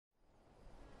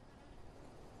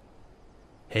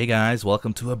Hey guys,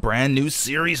 welcome to a brand new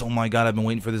series. Oh my god, I've been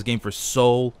waiting for this game for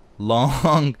so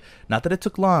long. Not that it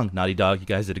took long. Naughty Dog, you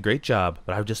guys did a great job,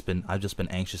 but I've just been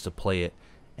anxious to play it,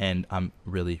 and I'm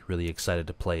really excited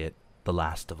to play it. The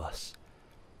Last of Us.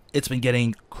 It's been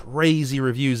getting crazy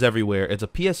reviews everywhere. It's a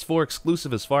PS4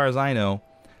 exclusive as far as I know.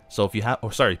 So if you have,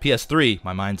 PS3,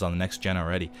 my mind's on the next gen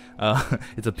already.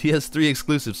 It's a PS3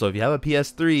 exclusive, so if you have a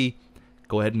PS3,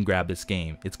 go ahead and grab this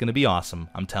game. It's gonna be awesome,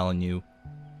 I'm telling you.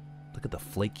 Look at the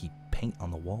flaky paint on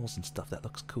the walls and stuff. That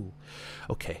looks cool.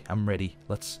 Okay, I'm ready.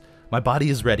 My body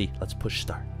is ready. Let's push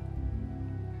start.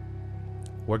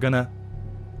 We're gonna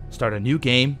start a new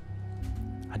game.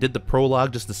 I did the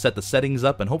prologue just to set the settings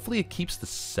up, and hopefully it keeps the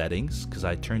settings because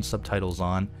I turned subtitles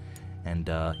on. And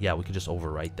yeah, we can just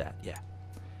overwrite that. Yeah,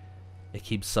 it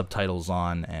keeps subtitles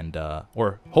on, and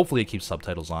or hopefully it keeps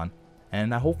subtitles on,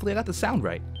 and hopefully I got the sound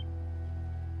right.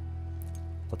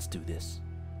 Let's do this.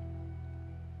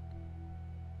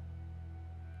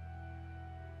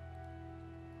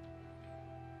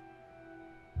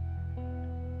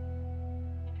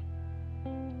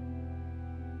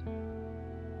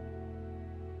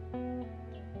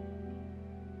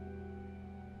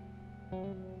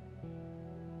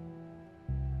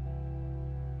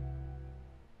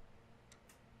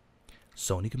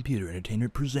 Sony Computer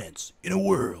Entertainment presents In a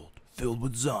World Filled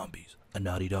with Zombies, a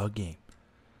Naughty Dog game.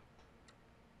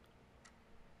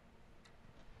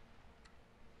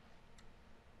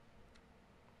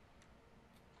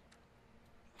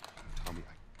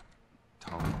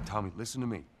 Tommy, listen to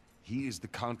me. He is the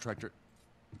contractor.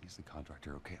 He's the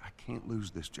contractor, okay? I can't lose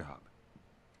this job.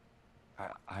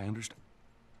 I understand.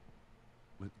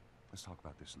 Let's talk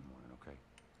about this in the morning, okay?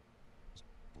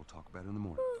 We'll talk about it in the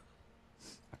morning.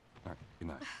 All right, good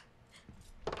night.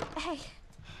 Hey.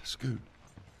 Scoot.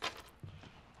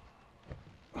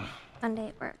 Monday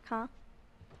at work, huh?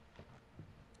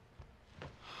 What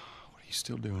are you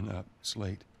still doing up? It's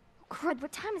late. Crud,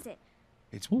 what time is it?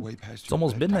 It's Ooh, way past it's your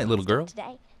almost bedtime. midnight, little girl.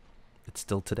 Today. It's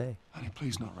still today. Honey,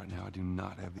 please not right now. I do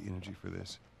not have the energy for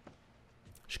this.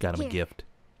 She got him a Here. gift.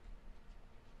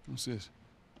 What's this?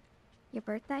 Your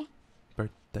birthday?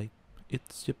 Birthday.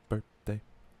 It's your birthday.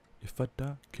 If I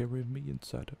die, carry me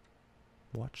inside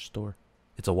a watch store.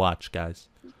 It's a watch, guys.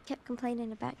 You kept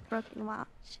complaining about your broken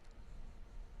watch.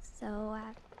 So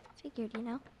I figured, you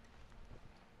know.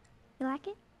 You like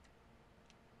it?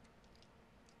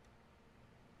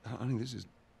 Honey, this is...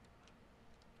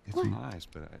 It's What? nice,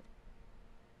 but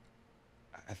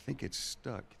I think it's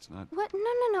stuck. It's not... What?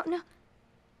 No.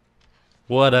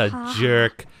 What a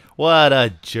jerk. What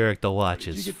a jerk. The watch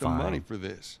Where'd is you get fine. the money for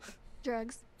this?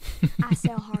 Drugs. I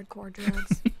sell hardcore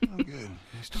drugs. Oh, good.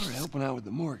 I started helping out with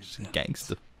the mortgage.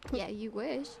 Gangsta. Yeah, you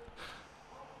wish.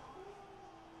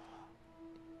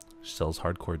 She sells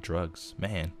hardcore drugs.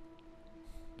 Man.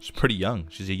 She's pretty young.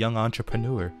 She's a young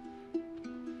entrepreneur.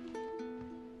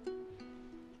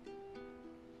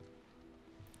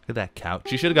 Look at that couch.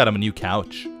 She should have got him a new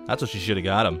couch. That's what she should have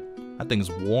got him. That thing's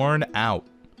worn out.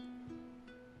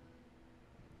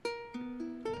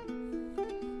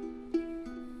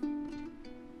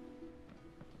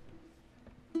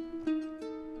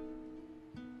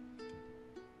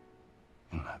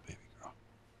 Good night, baby girl.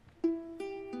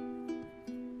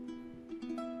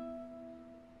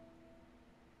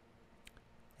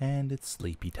 And it's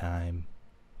sleepy time.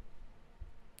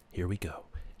 Here we go.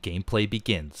 Gameplay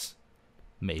begins.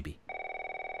 Maybe.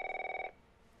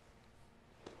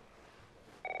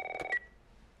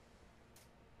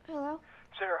 Hello?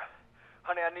 Sarah,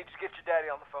 honey, I need to get your daddy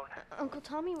on the phone. Uncle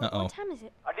Tommy, Uh-oh. what time is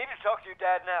it? I need to talk to your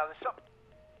dad now. There's something...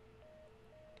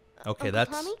 Okay, Uncle that's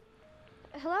Tommy?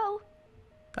 Hello?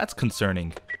 that's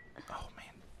concerning. Oh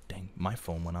man, dang, my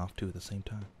phone went off too at the same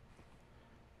time.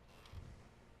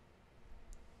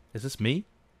 Is this me?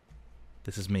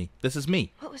 This is me. This is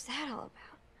me. What was that all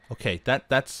about? Okay,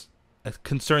 that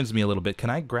concerns me a little bit. Can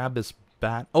I grab this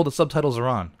bat? Oh, the subtitles are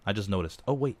on. I just noticed.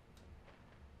 Oh wait.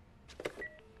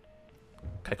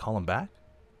 Can I call him back?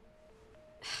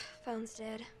 Phone's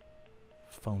dead.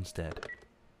 Phone's dead.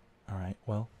 All right.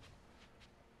 Well,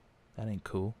 that ain't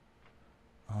cool.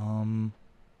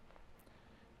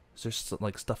 Is there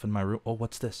like stuff in my room? Oh,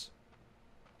 what's this?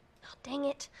 Oh, dang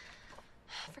it.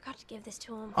 I forgot to give this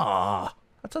to him. Ah,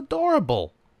 that's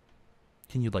adorable.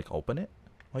 Can you like open it?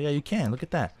 Oh yeah, you can. Look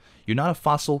at that. You're not a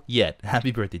fossil yet.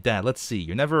 Happy birthday, Dad. Let's see.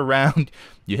 You're never around.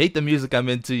 You hate the music I'm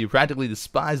into. You practically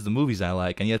despise the movies I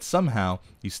like. And yet somehow,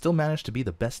 you still manage to be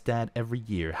the best dad every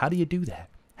year. How do you do that?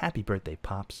 Happy birthday,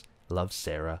 Pops. Love,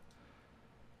 Sarah.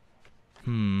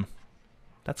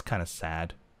 That's kind of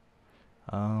sad.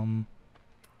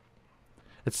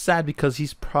 It's sad because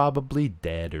he's probably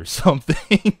dead or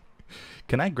something.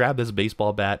 Can I grab this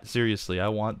baseball bat? Seriously, I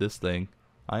want this thing.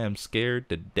 I am scared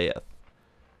to death.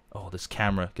 Oh, this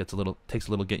camera takes a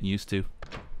little getting used to.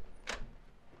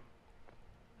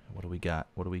 What do we got?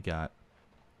 What do we got?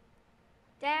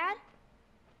 Dad?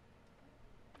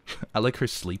 I like her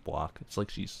sleepwalk. It's like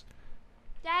she's...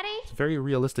 Daddy? It's a very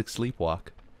realistic sleepwalk.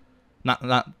 Not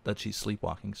that she's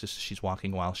sleepwalking. It's just she's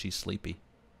walking while she's sleepy.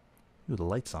 Ooh, the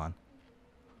light's on.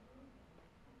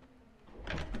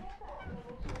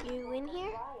 You in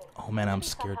here? Oh man, I'm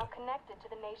scared.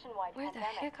 Where the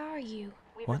heck are you?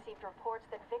 We've What? received reports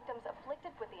that victims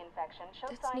afflicted with the infection show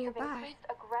That's signs nearby. of increased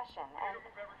aggression, and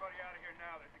Move everybody out of here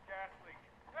now. There's a gas leak.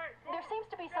 Hey, there seems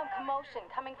to be some commotion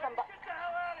coming from. get the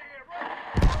hell out of here,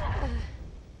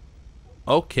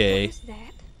 bro! Okay. What is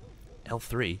that?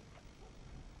 L3.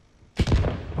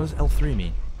 What does L3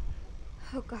 mean?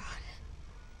 Oh God.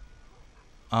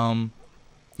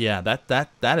 Yeah,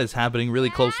 that is happening really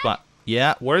close spot.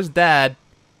 Yeah, where's Dad?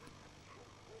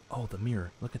 Oh, the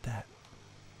mirror. Look at that.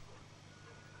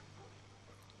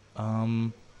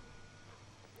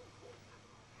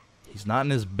 He's not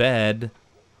in his bed.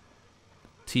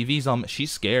 TV's on.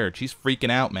 She's scared. She's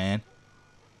freaking out, man.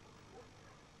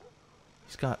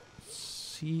 He's got.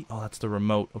 See? Oh, that's the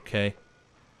remote. Okay.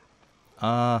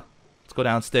 Let's go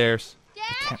downstairs.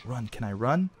 I can't run. Can I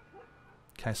run?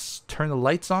 Can I turn the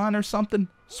lights on or something?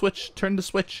 Switch. Turn the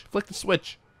switch. Flick the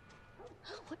switch.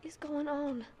 What is going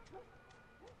on?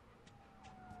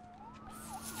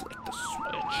 Flick the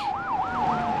switch.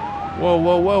 Whoa,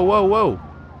 whoa, whoa, whoa, whoa.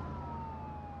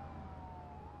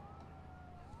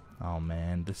 Oh,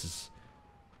 man. This is...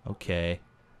 Okay.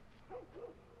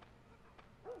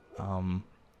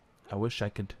 I wish I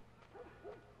could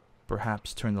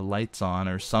perhaps turn the lights on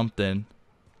or something.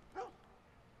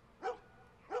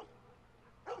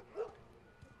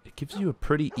 It gives you a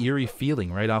pretty eerie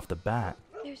feeling right off the bat.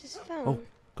 There's his phone. Oh,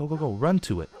 go, go, go. Run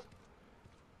to it.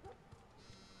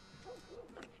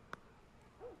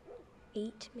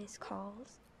 8 missed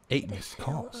calls. 8 The missed hell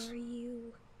calls. are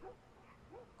you?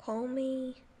 Call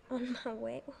me on my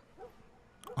way.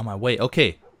 On my way.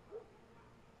 Okay.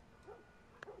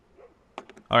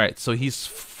 Alright, so he's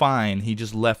fine. He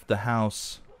just left the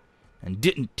house and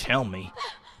didn't tell me.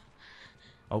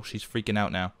 Oh, she's freaking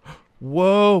out now.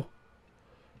 Whoa!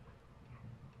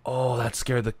 Oh, that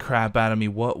scared the crap out of me.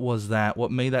 What was that?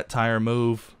 What made that tire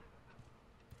move?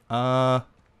 Oh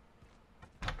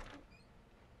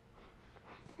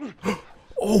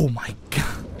my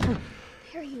god.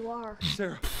 There you are.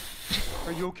 Sarah,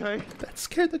 are you okay? That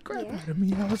scared the crap out of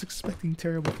me. I was expecting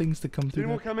terrible things to come Did through.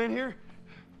 anyone come in here?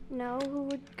 No, who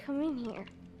would come in here?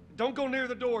 Don't go near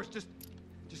the doors. Just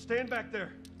stand back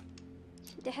there.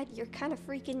 Dad, you're kind of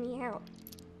freaking me out.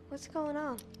 What's going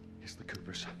on? It's the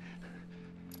Coopers.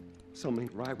 Something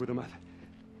ain't right with them. I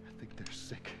think they're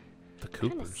sick. The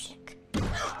Kinda Coopers. sick.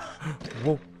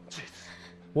 Whoa.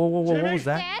 Whoa, whoa, whoa, what Jimmy! was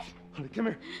that? Dad? Honey, come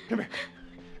here. Come here.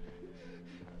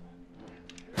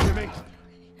 Jimmy!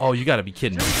 Oh, you gotta be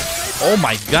kidding me. Oh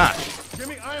my gosh.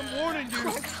 Jimmy, I am warning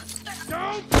you.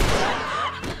 Don't!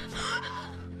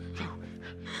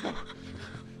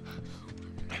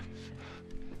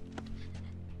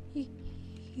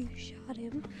 You shot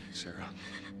him. Sarah,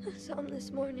 I saw him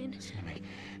this morning. listen to me.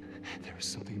 There is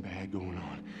something bad going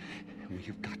on, and we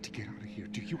have got to get out of here.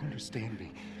 Do you understand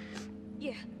me?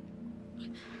 Yeah.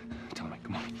 Tell me,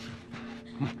 come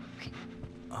on.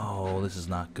 Oh, this is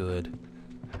not good.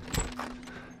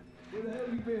 Where the hell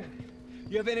you been?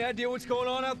 You have any idea what's going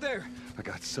on out there? I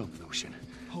got some notion.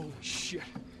 Holy shit.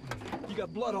 You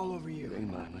got blood all over It you.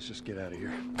 ain't mine. Let's just get out of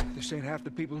here. This ain't half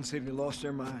the people in the city lost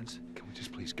their minds. Can we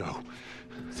just please go?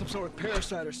 Some sort of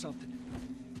parasite or something.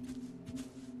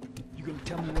 You gonna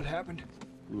tell me what happened?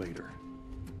 Later.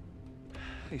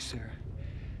 Hey, Sarah.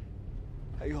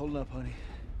 How you holding up, honey?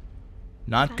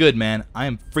 Not good, man. I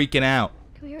am freaking out.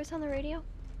 Can we hear us on the radio?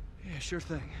 Yeah, sure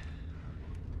thing.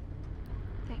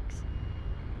 Thanks.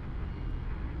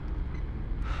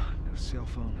 No cell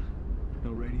phone.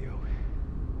 No radio.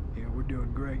 Yeah, we're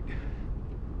doing great.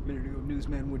 A minute ago,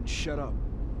 newsman wouldn't shut up.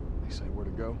 They say where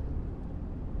to go?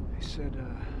 They said,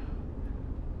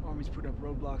 Army's put up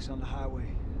roadblocks on the highway.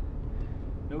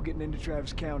 No getting into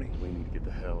Travis County. We need to get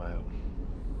the hell out.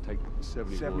 Take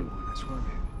 71. 71, that's where I'm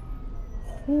headed.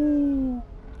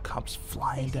 Cops They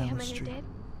flying say how down the many are street. dead?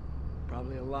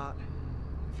 Probably a lot.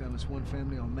 They found this one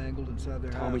family all mangled inside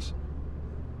their Tommy. house.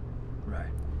 Right.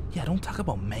 Yeah, don't talk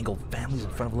about mangled families in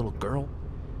front of a little girl.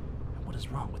 What is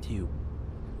wrong with you?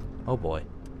 Oh boy.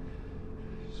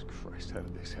 Jesus Christ, how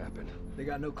did this happen? They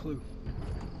got no clue.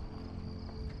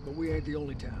 But we ain't the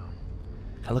only town.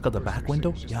 Can I look out the First back they said window?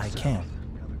 it was just Yeah, the I south. can.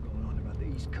 Now they're going on about the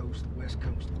east coast, the west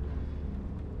coast.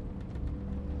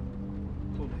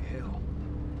 Holy hell.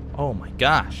 Oh my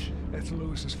gosh. That's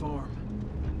Lewis's farm.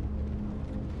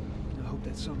 I hope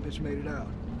that son-of-a-bitch made it out.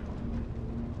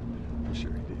 I'm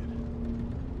sure he did.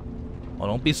 Well,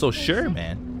 don't be so sure,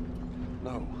 man.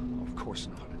 No, of course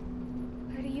not.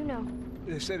 How do you know?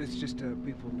 They said it's just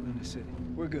people in the city.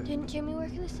 We're good. Didn't Jimmy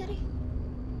work in the city?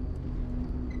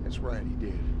 That's right, he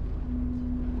did.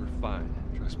 We're fine,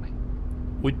 trust me.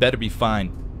 We'd better be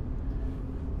fine.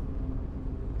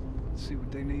 Let's see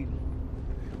what they need.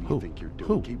 What do Who? you think you're doing?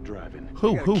 Who? Keep driving.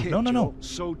 Who? We got a Who? kid, No, no, no. Joe.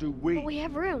 So do But we. we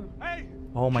have room. Hey!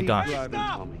 Oh my Keep gosh. driving,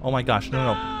 Tommy. Oh my gosh.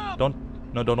 No, no,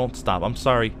 no. Don't stop. I'm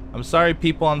sorry. I'm sorry,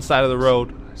 people on the side of the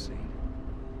road. What I see.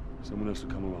 Someone else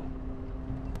will come along.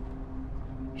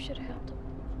 You should have helped him.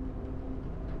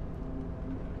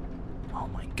 Oh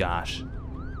my gosh.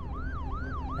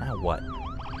 Now what?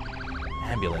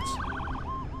 Ambulance.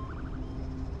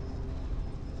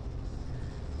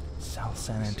 South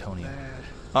San Antonio. Bad.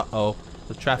 Uh-oh.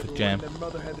 The traffic jam. Their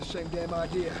mother had the same damn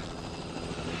idea.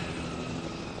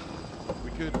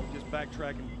 We could just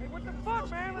backtrack and... Hey, what the fuck,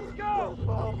 man? Let's go!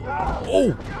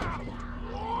 Oh!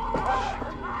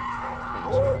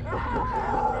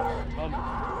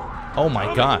 Oh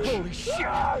my gosh. Holy shit!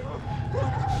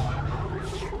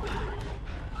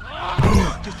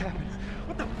 Just happened.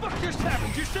 What the fuck just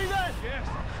happened? Did you see that? Yes,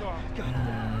 I saw him.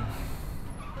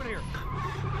 Come here.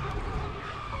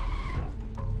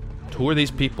 Who are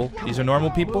these people? These are normal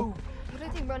people? What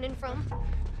are they running from?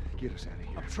 Get us out of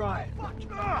here. I'm trying. Oh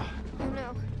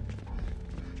no.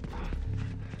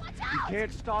 You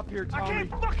can't stop here, Tommy. I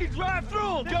can't fucking drive through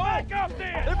them, Joe! Back up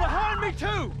there! They're behind me,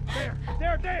 too!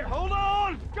 There! Hold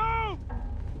on! Go!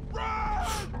 Run!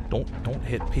 Don't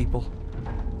hit people.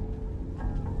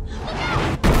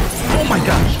 Oh my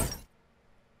gosh!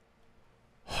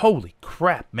 Holy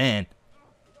crap, man.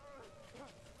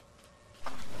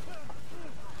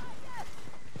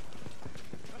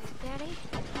 Daddy?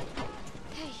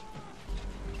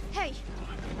 Hey!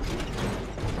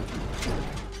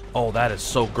 Oh, that is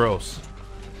so gross.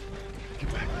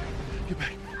 Get back. Get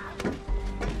back.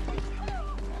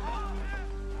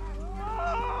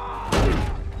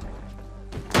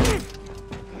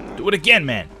 Do it again,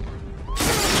 man.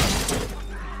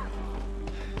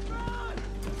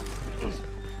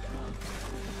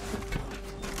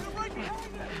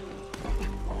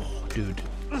 Oh, dude.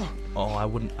 Oh, I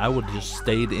would have just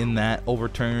stayed in that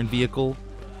overturned vehicle.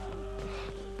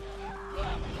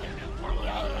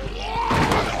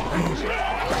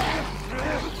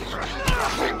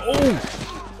 Oh!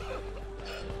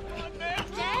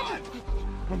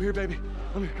 I'm here, baby.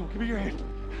 I'm here. Come on, give me your hand.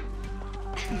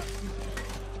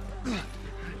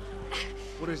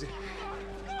 What is it?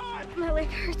 My leg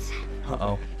hurts.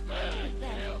 Uh-oh.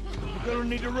 You're gonna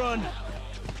need to run.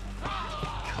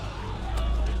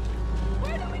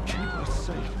 Keep us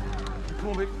safe. Come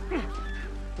on, baby.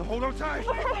 Now hold on tight.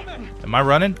 Am I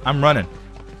running? I'm running.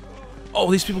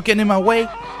 Oh, these people getting in my way.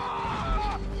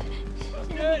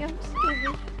 Daddy, I'm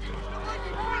scared.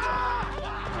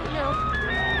 No.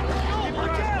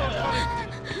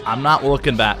 I'm not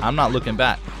looking back. I'm not looking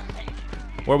back.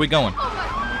 Where are we going?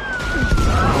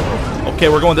 Okay,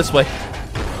 we're going this way.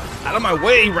 Out of my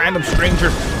way, random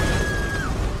stranger.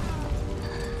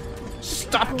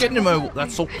 Stop getting in my way.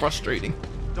 That's so frustrating.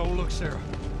 Don't look, Sarah.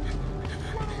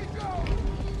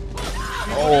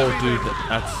 Oh, dude,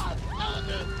 that's...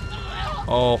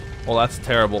 Oh, well, that's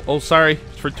terrible. Oh, sorry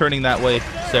for turning that way,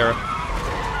 Sarah.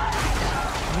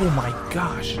 Oh my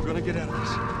gosh. We're gonna get out of this.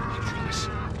 I promise.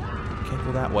 Can't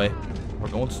go that way. We're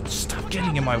going... Stop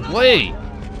getting in my way.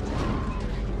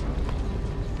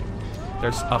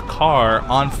 There's a car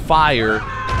on fire.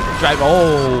 Drive...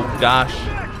 Oh, gosh.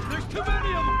 There's too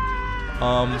many of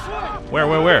them. Where?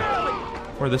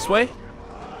 Where, this way?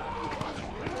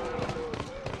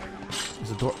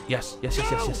 There's a door. Yes. No.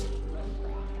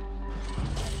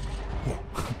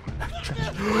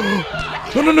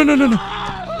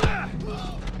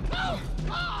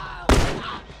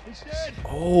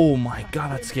 Oh my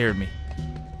god, that scared me.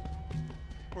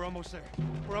 We're almost there.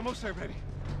 We're almost there, baby.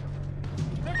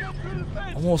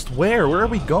 Almost where? Where are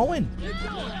we going?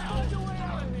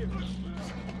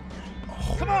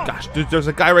 Oh gosh, dude, there's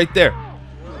a guy right there.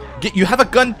 You have a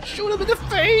gun? Shoot him in the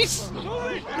face! Get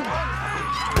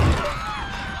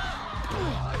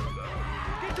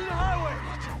to the highway.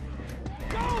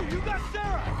 Go! You got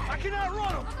Sarah. I can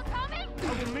outrun him.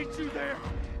 I can meet you there.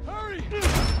 Hurry!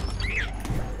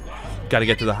 Gotta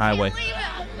get to the highway.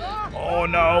 Oh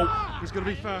no! He's gonna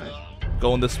be fine.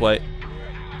 Going this way.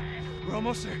 We're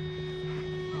almost there.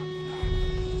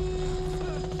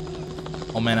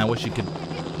 Oh man, I wish you could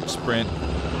sprint.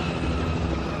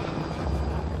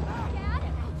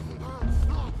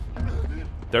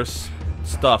 There's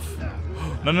stuff.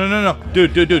 No, no, no, no.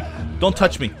 Dude, dude, dude. Don't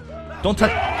touch me. Don't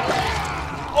touch.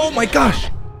 Oh my gosh.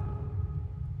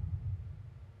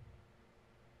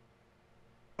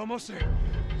 Almost there.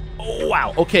 Oh,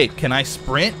 wow. Okay, can I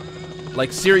sprint?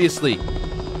 Like, seriously.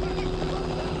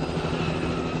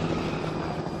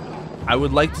 I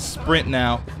would like to sprint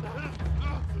now.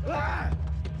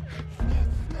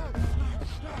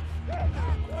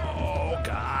 Oh,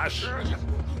 gosh.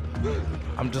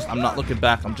 I'm not looking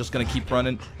back. I'm just gonna keep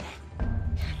running.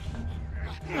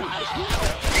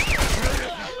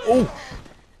 Oh!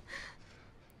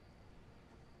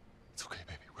 It's okay,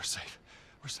 baby. We're safe.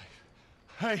 We're safe.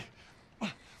 Hey,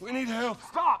 we need help.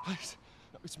 Stop! Please.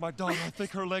 It's my daughter. I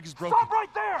think her leg is broken. Stop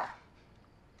right there!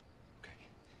 Okay.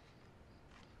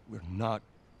 We're not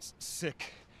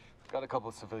sick. Got a couple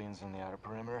of civilians in the outer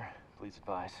perimeter. Please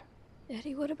advise.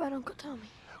 Daddy, what about Uncle Tommy?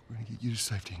 We're gonna get you to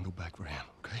safety and go back for him,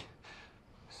 okay?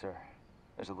 Sir,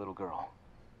 there's a little girl.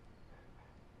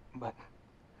 But...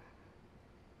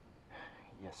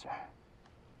 Yes, sir.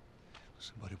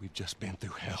 Listen, buddy, we've just been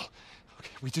through hell.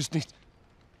 Okay, we just need...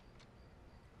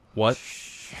 What?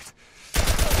 Shit.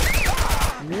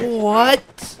 What?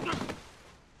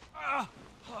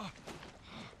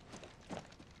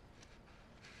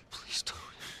 Please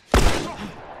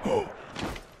don't.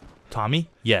 Tommy?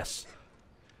 Yes.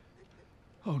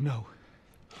 Oh, no.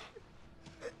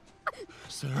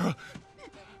 Sarah.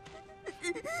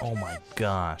 Oh my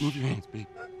gosh. Move your hands, baby.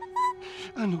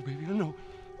 I know, baby, I know.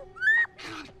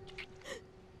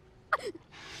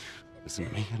 Listen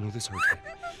to me, I know this hurts.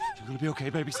 You're gonna be okay,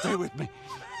 baby. Stay with me.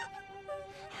 All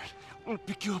right, I'm gonna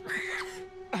pick you up.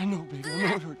 I know, baby, I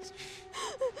know it hurts.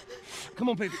 Come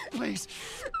on, baby, please.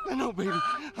 I know, baby,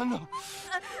 I know.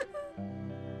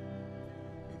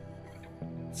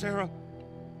 Sarah.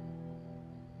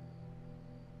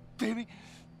 Baby.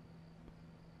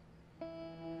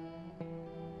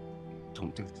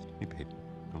 Don't do this to me, baby.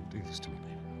 Don't do this to me,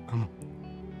 baby. Come on.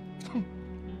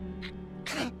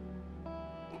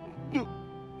 No.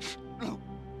 No.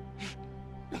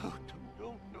 No,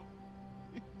 no, no.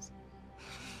 Please.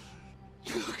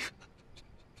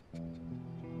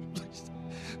 Please.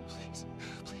 Please.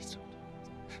 Please don't.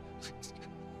 Please.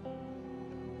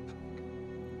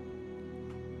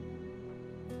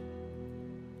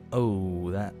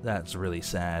 Oh, that's really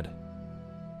sad.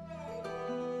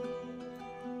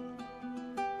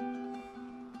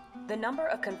 The number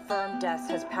of confirmed deaths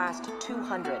has passed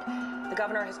 200. The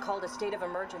governor has called a state of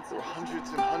emergency. There are hundreds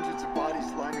and hundreds of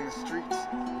bodies lining the streets.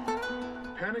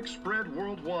 Panic spread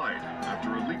worldwide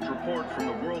after a leaked report from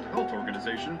the World Health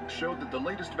Organization showed that the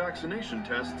latest vaccination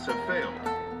tests have failed.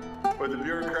 With the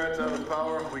bureaucrats out of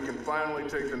power, we can finally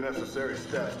take the necessary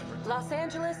steps. Los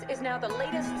Angeles is now the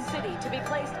latest city to be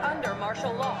placed under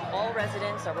martial law. All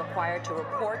residents are required to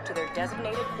report to their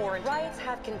designated quarantine. Riots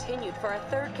have continued for a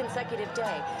third consecutive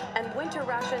day, and winter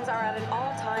rations are at an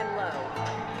all-time low.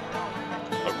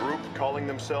 A group calling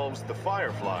themselves the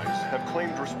Fireflies have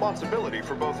claimed responsibility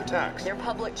for both attacks. Their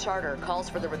public charter calls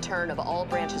for the return of all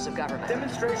branches of government.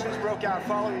 Demonstrations broke out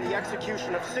following the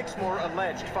execution of 6 more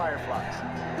alleged Fireflies.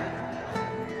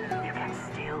 You can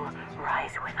still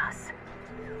rise with us.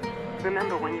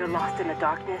 Remember, when you're lost in the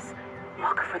darkness,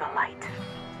 look for the light.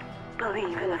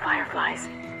 Believe in the Fireflies.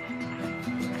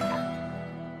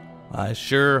 I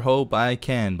sure hope I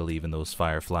can believe in those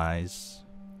fireflies.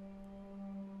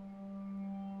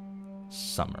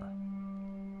 Summer.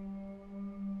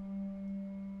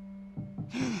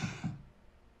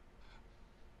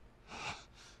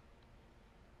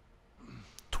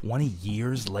 "20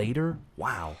 years later?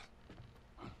 Wow.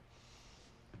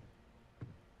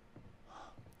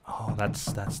 Oh, that's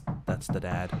the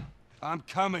dad. I'm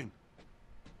coming.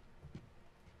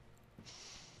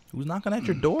 Who's knocking at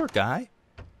your door, guy?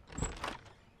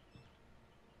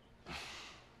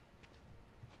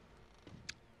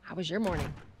 How was your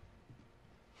morning?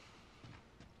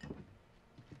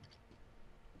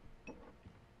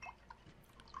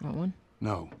 Want one?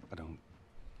 No, I don't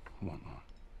want one.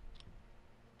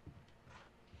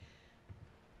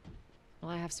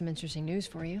 Well, I have some interesting news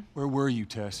for you. Where were you,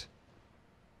 Tess?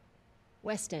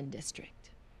 West End District.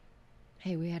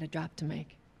 Hey, we had a drop to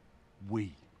make.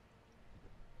 We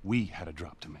had a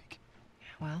drop to make.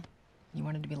 Well, you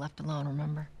wanted to be left alone,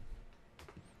 remember?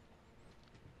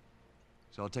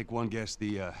 So I'll take one guess.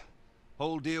 The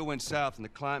whole deal went south and the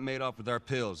client made off with our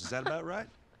pills. Is that about right?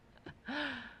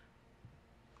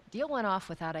 Deal went off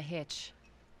without a hitch.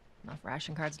 Enough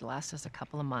ration cards to last us a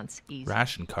couple of months. Easy.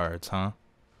 Ration cards, huh?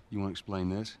 You want to explain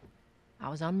this? I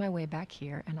was on my way back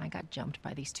here, and I got jumped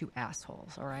by these 2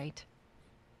 assholes, all right?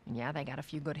 And yeah, they got a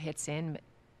few good hits in, but...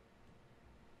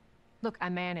 Look, I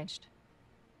managed.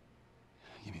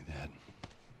 Give me that.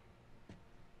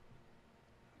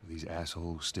 Are these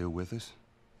assholes still with us?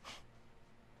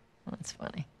 That's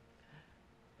funny.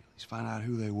 Let's find out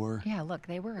who they were. Yeah, look,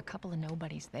 they were a couple of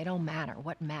nobodies. They don't matter.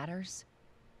 What matters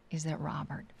is that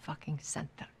Robert fucking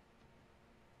sent them.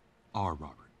 Our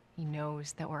Robert. He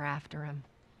knows that we're after him.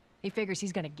 He figures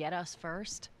he's gonna get us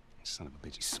first. Son of a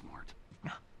bitch, he's smart.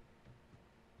 No.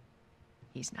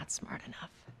 He's not smart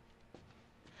enough.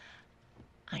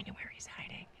 I know where he's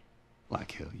hiding.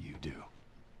 Like hell you do.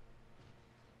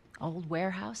 Old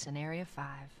warehouse in Area 5.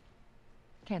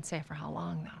 Can't say for how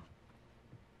long, though.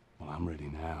 Well, I'm ready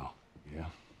now, yeah?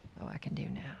 Oh, I can do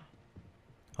now.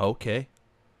 Okay.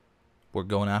 We're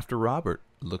going after Robert,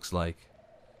 looks like.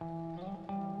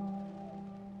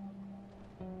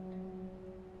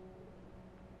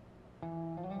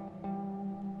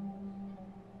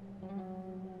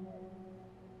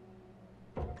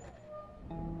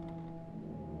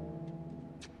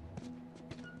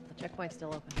 The checkpoint's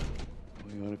still open.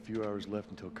 We got a few hours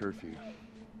left until curfew. Well,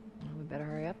 we better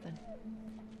hurry up then.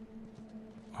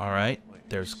 Alright,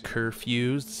 there's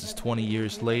curfews. This is 20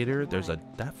 years later. There's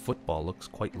that football looks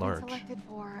quite large. Selected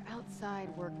for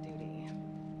outside work duty.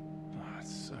 Oh,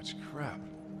 it's such crap.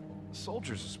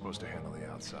 Soldiers are supposed to handle the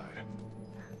outside.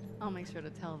 I'll make sure to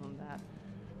tell them that.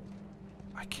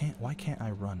 Why can't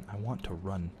I run? I want to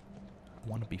run. I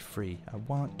want to be free. I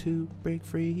want to break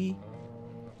free.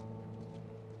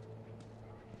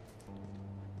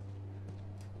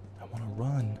 I want to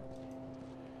run.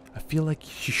 I feel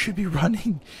like you should be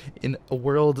running in a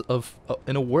world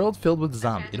filled with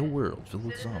zombies. In a world filled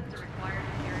with zombies.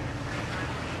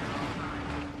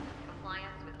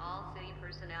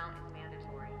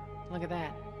 Look at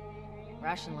that.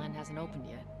 Ration line hasn't opened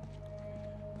yet.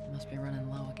 Must be running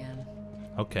low again.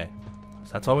 Okay,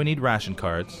 so that's all we need. Ration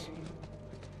cards.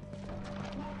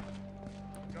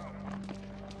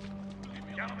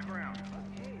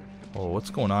 Oh, what's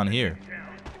going on here?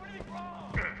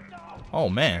 Oh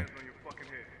man.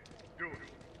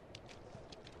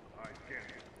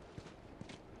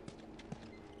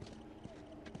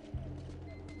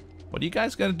 What are you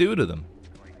guys gonna do to them?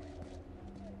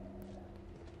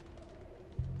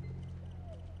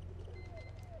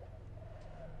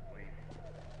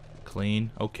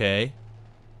 Clean, okay.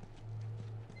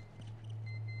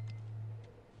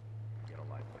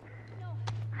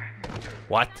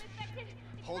 What?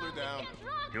 Hold her down.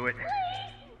 Do it.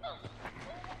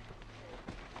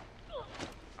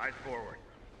 Eyes forward.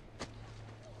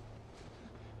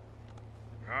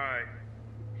 Alright.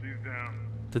 She's down.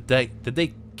 Did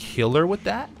they kill her with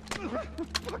that?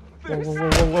 Whoa, whoa,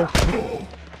 whoa, whoa, whoa.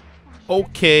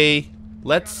 Okay.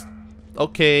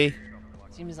 Okay.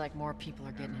 Seems like more people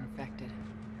are getting infected.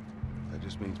 That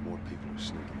just means more people are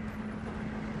sneaking.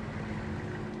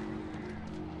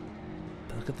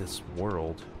 Look at this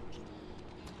world.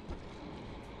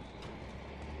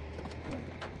 They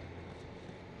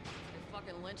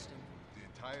fucking lynched him. The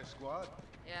entire squad?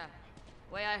 Yeah.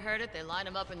 Way I heard it, they lined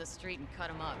him up in the street and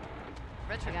cut him up.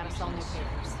 I gotta sell new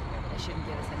papers. They shouldn't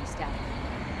get us any static.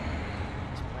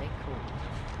 Just play cool.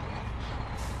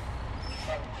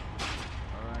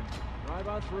 Alright, drive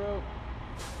on through.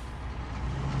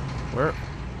 Where?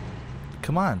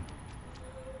 Come on.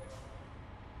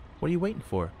 What are you waiting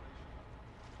for?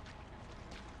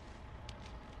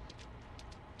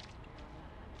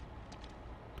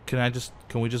 Can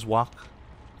we just walk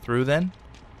through then?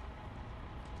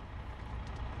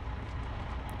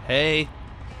 Hey,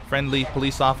 friendly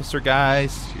police officer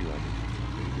guys.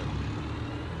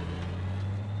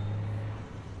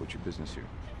 What's your business here?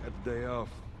 Had the day off.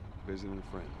 Visiting a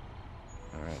friend.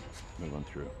 All right, move on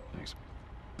through. Thanks.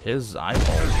 His eyeballs.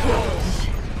 Get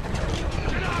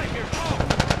out of here!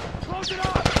 Oh! Close it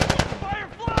up!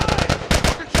 Firefly!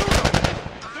 Fucking shoot them!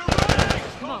 They're running!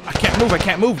 Come on. I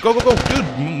can't move. Go, go, go.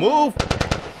 Dude, move.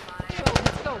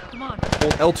 Let's go. Come on.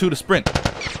 Hold L2 to sprint.